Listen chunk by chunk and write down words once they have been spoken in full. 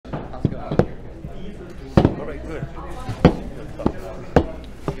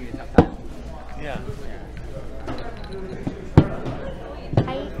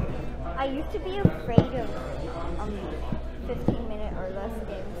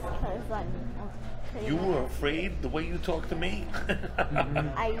let me. You were afraid the way you talk to me?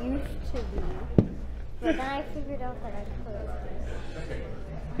 I used to be. But then I figured out that I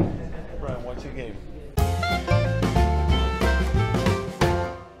could. Brian, what's your game?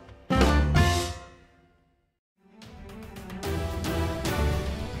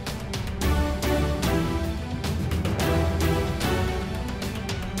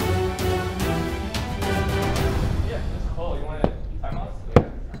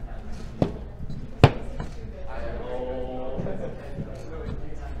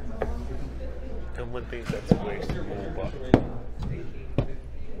 Someone thinks that's a waste of more bucks.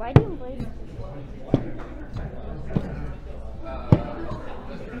 Why do you waste?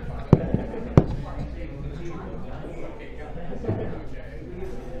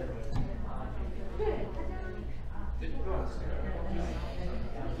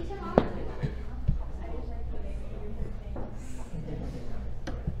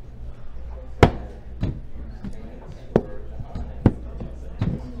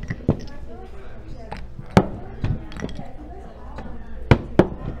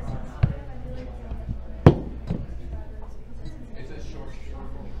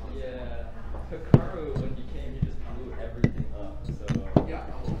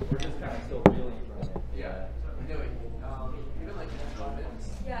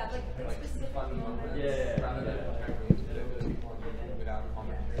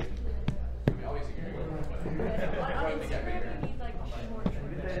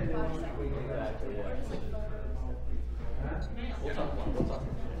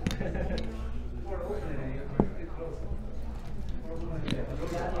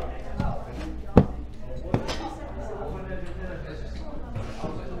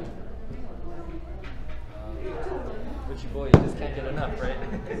 But your boy just can't get enough, right?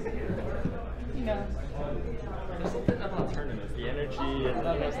 You know. There's something about tournaments, the energy and you know what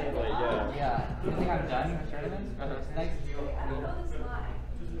I'm saying? Like, yeah. Yeah. You think I'm done with tournaments? It's nice.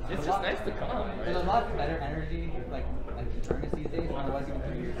 It's just nice to come, right? There's a lot better energy, like in tournaments these days, than there was even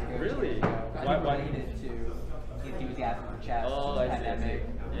 3 years ago. Really? Why related to enthusiasm for chess, Oh, I see. pandemic,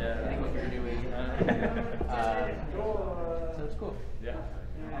 Yeah. I think what you're doing. So it's cool. Yeah.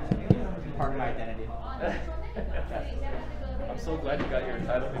 Part of my identity. I'm so glad you got your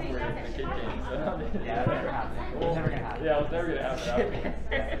title before the kid came. So. Yeah, that's never happening. It's never gonna happen. Yeah, it was never gonna happen.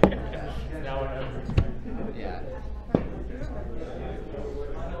 Now it happens. Yeah.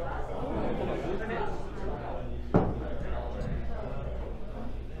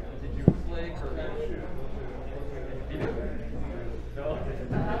 Did you play Korean? No.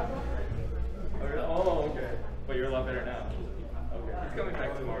 Oh, okay. But you're a lot better now. Okay. He's coming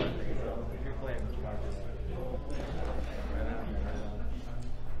back tomorrow, I think. So if you're playing tomorrow.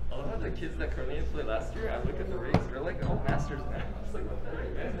 I love how the kids that Koreans played last year, I look at the race, they're like all masters now. It's like, what the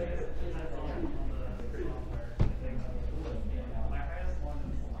heck, man?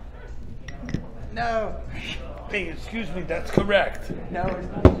 No. Hey, excuse me, that's correct. No, it's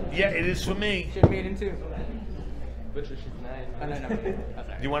not. Yeah, it is for me. Should have made it too. Butcher, she's nice. Oh, no.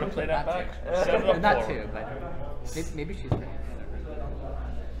 Do you want to play that Not back? to. Set it up Not for to, but maybe she's right.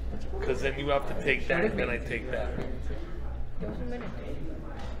 Because then you have to take that, and then I take that.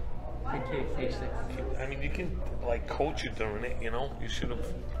 Good case, H6. I mean, you can like coach you during it, you know. You should have.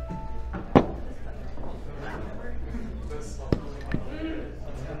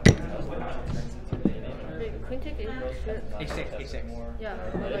 Queen takes H6, H6. Yeah,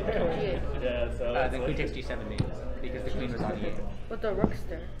 like G8. Yeah, so The queen takes G7 mate, because the queen was on E8. But the rook's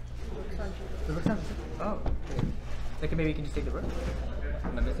there. Rook's on G8. The rook's on G6? Oh. Like maybe you can just take the rook?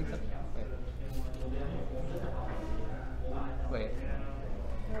 Am I missing something? Wait.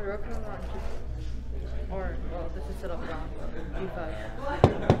 The rook is on G5. Or, well, this is set up wrong. G5.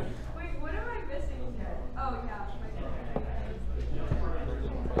 Wait, what am I missing here? Oh, yeah.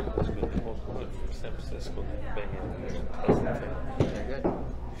 San Francisco, banging. Very good.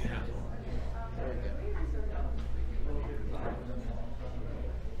 Yeah. Very good.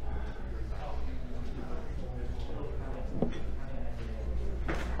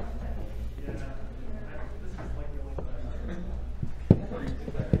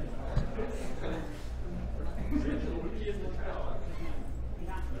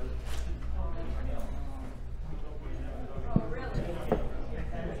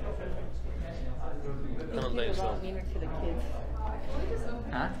 I think he's a lot meaner to the kids.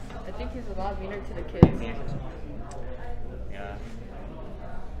 Huh? I think he's a lot meaner to the kids. Yeah.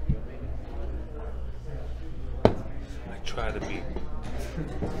 I try to be.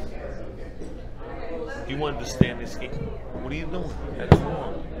 You understand this game? What are you doing? That's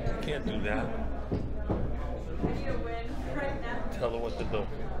wrong. You can't do that. I need a win right now. tell her what to do.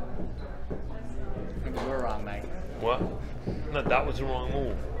 I think we're wrong, Mike. What? No, that was the wrong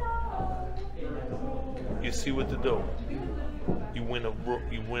move. You see what to do. You win a rook.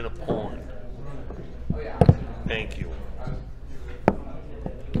 You win a pawn. Thank you.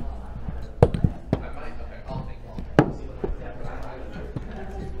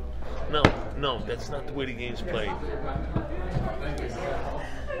 No, no, that's not the way the game's played.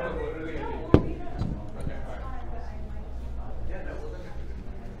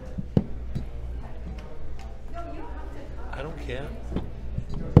 I don't care.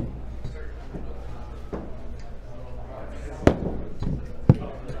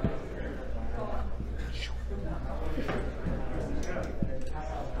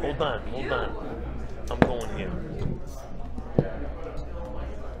 Hold on, hold on. I'm going here.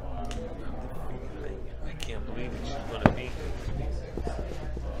 I can't believe it. She's gonna beat me.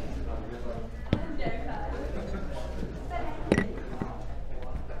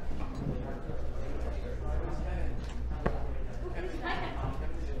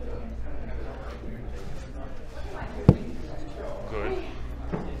 Good.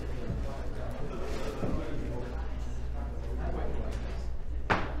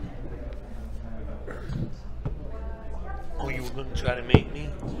 Oh, you were going to try to make me?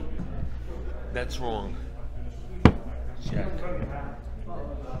 That's wrong. Check.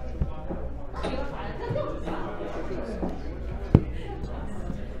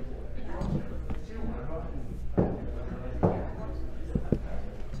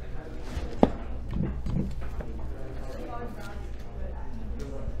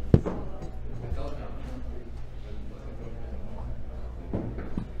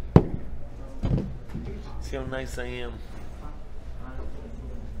 See how nice I am?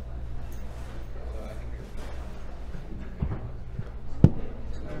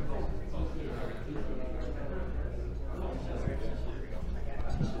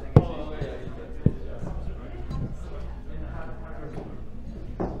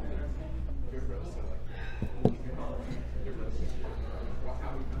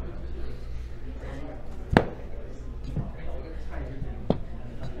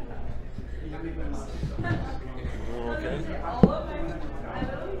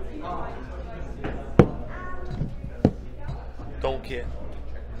 Don't care.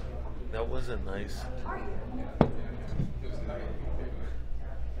 That wasn't nice.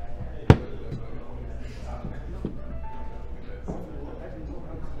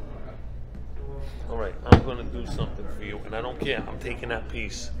 Alright, I'm gonna do something for you, and I don't care. I'm taking that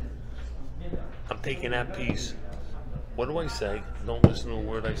piece. I'm taking that piece. What do I say? Don't listen to a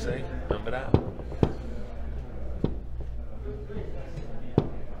word I say. Remember that?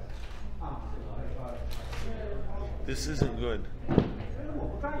 This isn't good.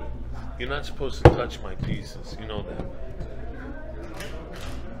 You're not supposed to touch my pieces. You know that.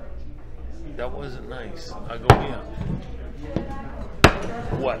 That wasn't nice. I go here.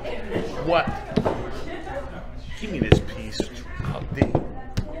 What? What? Give me this piece. How deep?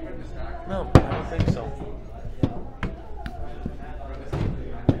 No, I don't think so.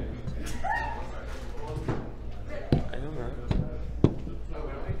 I don't know.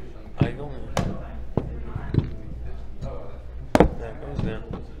 I don't know. That goes there.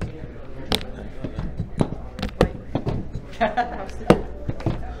 That goes there.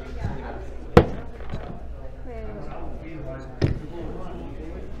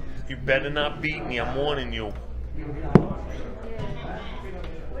 You better not beat me, I'm warning you.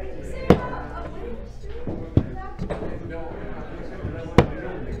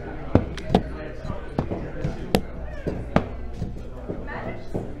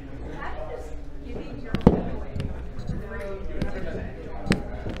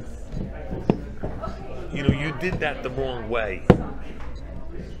 You know, you did that the wrong way.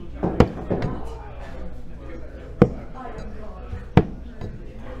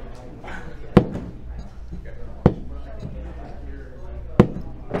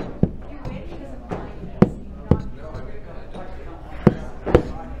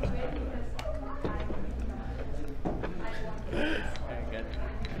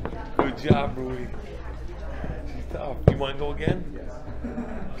 Good job, Ruyi. She's tough. You want to go again?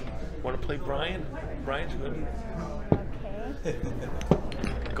 Want to play Brian? Brian's good. Okay.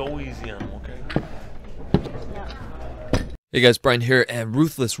 Go easy on him, okay? No. Hey guys, Brian here, and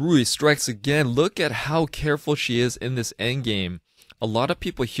Ruthless Ruyi strikes again. Look at how careful she is in this endgame. A lot of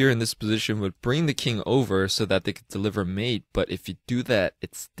people here in this position would bring the king over so that they could deliver mate, but if you do that,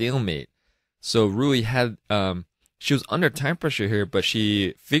 it's stalemate. So Ruyi had, she was under time pressure here, but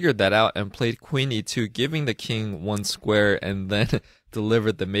she figured that out and played queen e2, giving the king one square, and then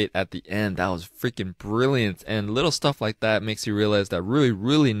delivered the mate at the end. That was freaking brilliant. And little stuff like that makes you realize that Ruyi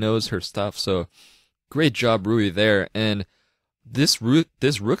really knows her stuff. So great job, Ruyi, there. And this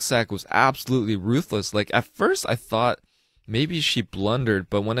rook sack was absolutely ruthless. Like, at first I thought maybe she blundered,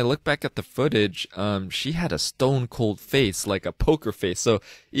 but when I look back at the footage, she had a stone cold face, like a poker face. So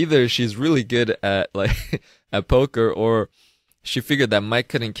either she's really good at like at poker, or she figured that Mike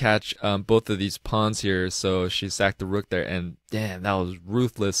couldn't catch both of these pawns here, so she sacked the rook there, and damn, that was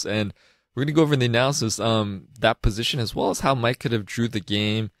ruthless. And we're gonna go over in the analysis that position, as well as how Mike could have drew the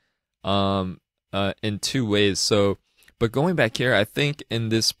game in two ways. So, but going back here, I think in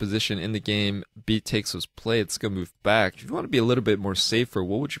this position in the game, B takes was played. It's gonna move back. If you want to be a little bit more safer,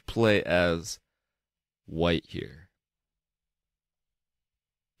 what would you play as white here?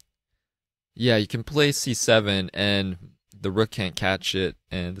 Yeah, you can play C7 and the rook can't catch it,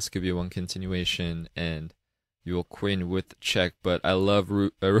 and this could be one continuation, and you will queen with check. But I love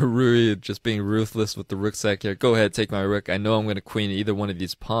Ruyi just being ruthless with the rook sack here. Go ahead, take my rook. I know I'm going to queen either one of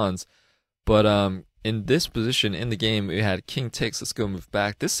these pawns, but in this position in the game, we had king takes. Let's go move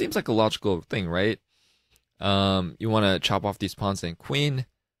back. This seems like a logical thing, right? You want to chop off these pawns and queen,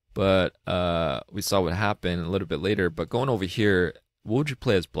 but we saw what happened a little bit later. But going over here, what would you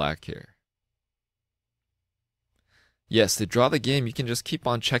play as black here? Yes, to draw the game, you can just keep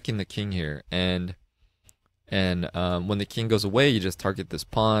on checking the king here, and when the king goes away, you just target this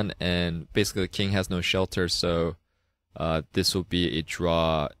pawn, and basically the king has no shelter, so this will be a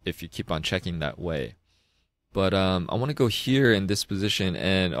draw if you keep on checking that way. But I want to go here in this position,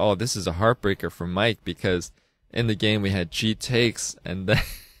 and oh, this is a heartbreaker for Mike, because in the game we had G takes, and then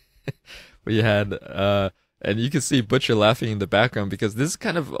we had and you can see Butcher laughing in the background, because this is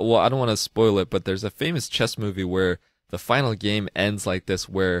kind of, well, I don't want to spoil it, but there's a famous chess movie where the final game ends like this,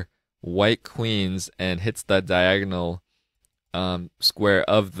 where white queens and hits that diagonal square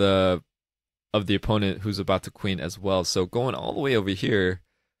of the opponent who's about to queen as well. So going all the way over here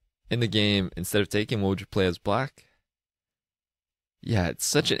in the game, instead of taking, what would you play as black? Yeah, it's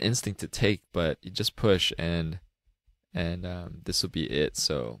such an instinct to take, but you just push, and this will be it.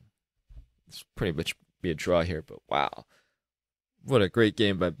 So it's pretty much be a draw here, but wow. What a great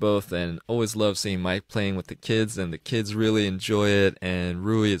game by both, and always love seeing Mike playing with the kids, and the kids really enjoy it, and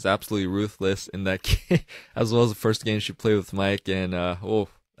Ruyi is absolutely ruthless in that game, as well as the first game she played with Mike, and oh,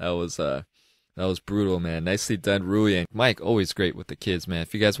 that was brutal, man. Nicely done, Ruyi. And Mike, always great with the kids, man.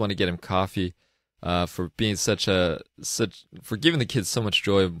 If you guys want to get him coffee, for being for giving the kids so much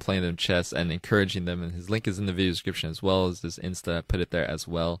joy of playing them chess and encouraging them, and his link is in the video description, as well as his Insta. I put it there as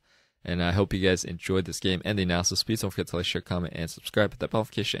well. And I hope you guys enjoyed this game and the analysis. Please don't forget to like, share, comment, and subscribe. Hit that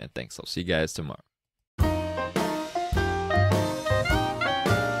notification. And thanks. I'll see you guys tomorrow.